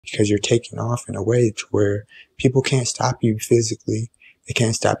because you're taking off in a way to where people can't stop you physically. They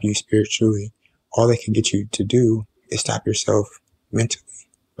can't stop you spiritually. All they can get you to do is stop yourself mentally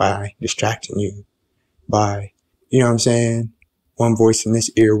by distracting you, by, you know what I'm saying? One voice in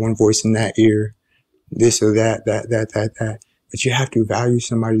this ear, one voice in that ear, this or that. But you have to value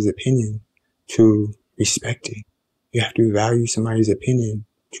somebody's opinion to respect it. You have to value somebody's opinion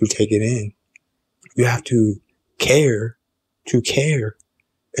to take it in. You have to care,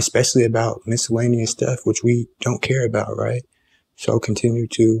 especially about miscellaneous stuff, which we don't care about, right? So continue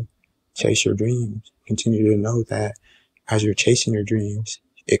to chase your dreams. Continue to know that as you're chasing your dreams,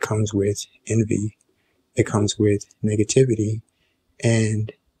 it comes with envy. It comes with negativity.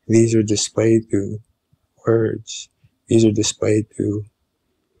 And these are displayed through words. These are displayed through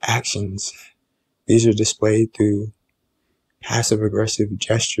actions. These are displayed through passive aggressive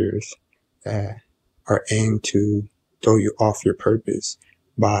gestures that are aimed to throw you off your purpose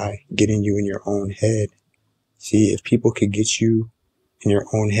by getting you in your own head. See, if people could get you in your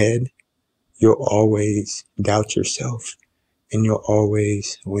own head, you'll always doubt yourself, and you'll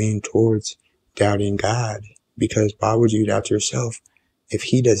always lean towards doubting God. Because why would you doubt yourself if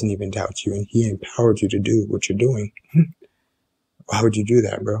he doesn't even doubt you and he empowered you to do what you're doing? Why would you do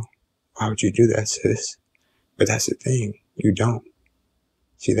that, bro? Why would you do that, sis? But that's the thing. You don't.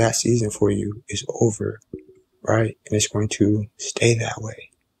 See, that season for you is over, right? And it's going to stay that way.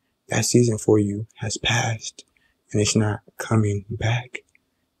 That season for you has passed, and it's not coming back.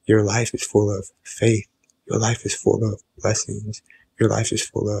 Your life is full of faith. Your life is full of blessings. Your life is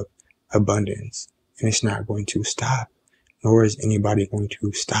full of abundance, and it's not going to stop, nor is anybody going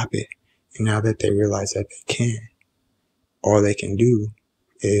to stop it. And now that they realize that they can, all they can do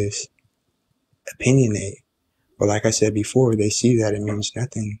is opinionate. But like I said before, they see that it means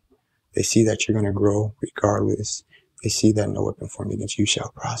nothing. They see that you're going to grow regardless. They see that no weapon formed against you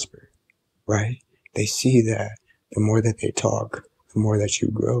shall prosper, right? They see that the more that they talk, the more that you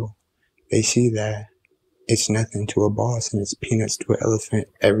grow. They see that it's nothing to a boss and it's peanuts to an elephant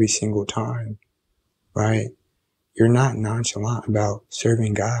every single time, right? You're not nonchalant about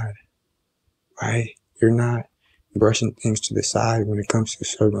serving God, right? You're not brushing things to the side when it comes to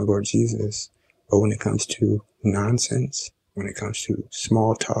serving Lord Jesus. But when it comes to nonsense, when it comes to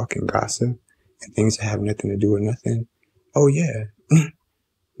small talk and gossip and things that have nothing to do with nothing, oh yeah,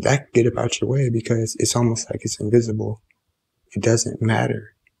 that could get about your way because it's almost like it's invisible. It doesn't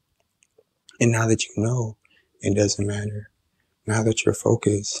matter. And now that you know it doesn't matter, now that you're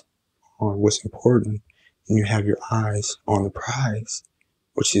focused on what's important and you have your eyes on the prize,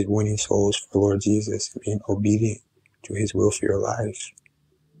 which is winning souls for the Lord Jesus and being obedient to his will for your life,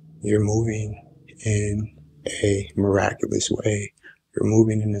 you're moving in a miraculous way. You're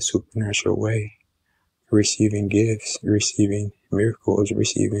moving in a supernatural way. You're receiving gifts. You're receiving miracles. You're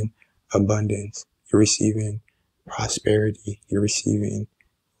receiving abundance. You're receiving prosperity. You're receiving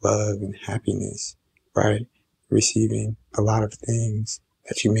love and happiness, right? You're receiving a lot of things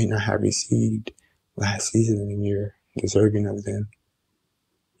that you may not have received last season, and you're deserving of them.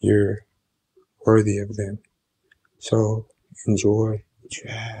 You're worthy of them. So enjoy what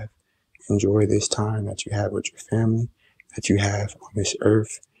you have. Enjoy this time that you have with your family, that you have on this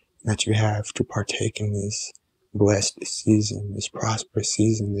earth, that you have to partake in this blessed season, this prosperous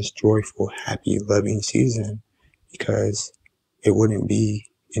season, this joyful, happy, loving season, because it wouldn't be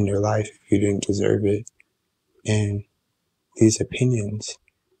in your life if you didn't deserve it. And these opinions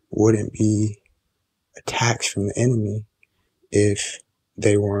wouldn't be attacks from the enemy if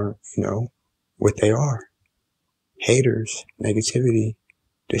they weren't, what they are. Haters, negativity,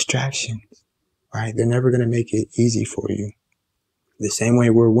 distractions, right? They're never going to make it easy for you. The same way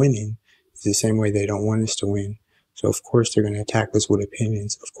we're winning is the same way they don't want us to win. So of course they're going to attack us with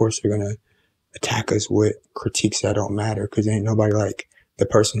opinions. Of course they're going to attack us with critiques that don't matter, because ain't nobody like the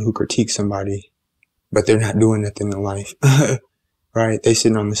person who critiques somebody, but they're not doing nothing in life. Right? They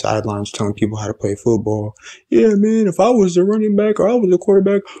sitting on the sidelines telling people how to play football. Yeah, man, if I was the running back or I was the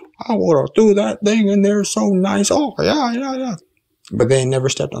quarterback, I would have threw that thing in there so nice. Oh, yeah. But they ain't never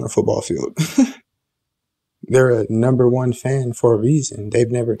stepped on a football field. They're a number one fan for a reason.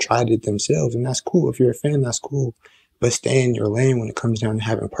 They've never tried it themselves, and that's cool. If you're a fan, that's cool. But stay in your lane when it comes down to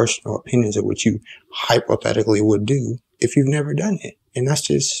having personal opinions of what you hypothetically would do if you've never done it. And that's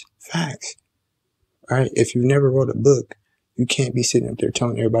just facts, right? If you've never wrote a book, you can't be sitting up there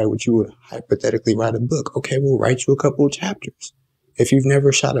telling everybody what you would hypothetically write a book. Okay, we'll write you a couple of chapters. If you've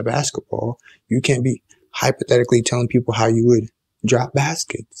never shot a basketball, you can't be hypothetically telling people how you would drop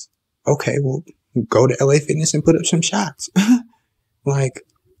baskets. Okay, well, go to LA Fitness and put up some shots. Like,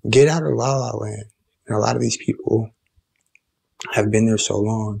 get out of La La Land. And a lot of these people have been there so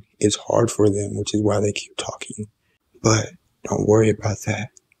long, it's hard for them, which is why they keep talking. But don't worry about that.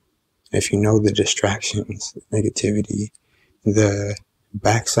 If you know the distractions, the negativity, the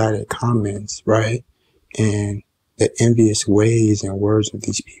backsided comments, right? And the envious ways and words of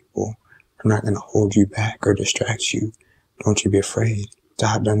these people are not going to hold you back or distract you. Don't you be afraid.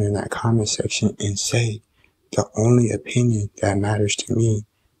 Dive down in that comment section and say, the only opinion that matters to me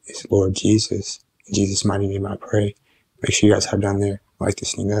is Lord Jesus. In Jesus' mighty name I pray. Make sure you guys hop down there, like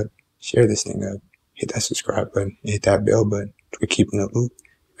this thing up, share this thing up, hit that subscribe button, hit that bell button. We're keeping the loop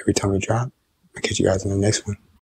every time we drop. I'll catch you guys in the next one.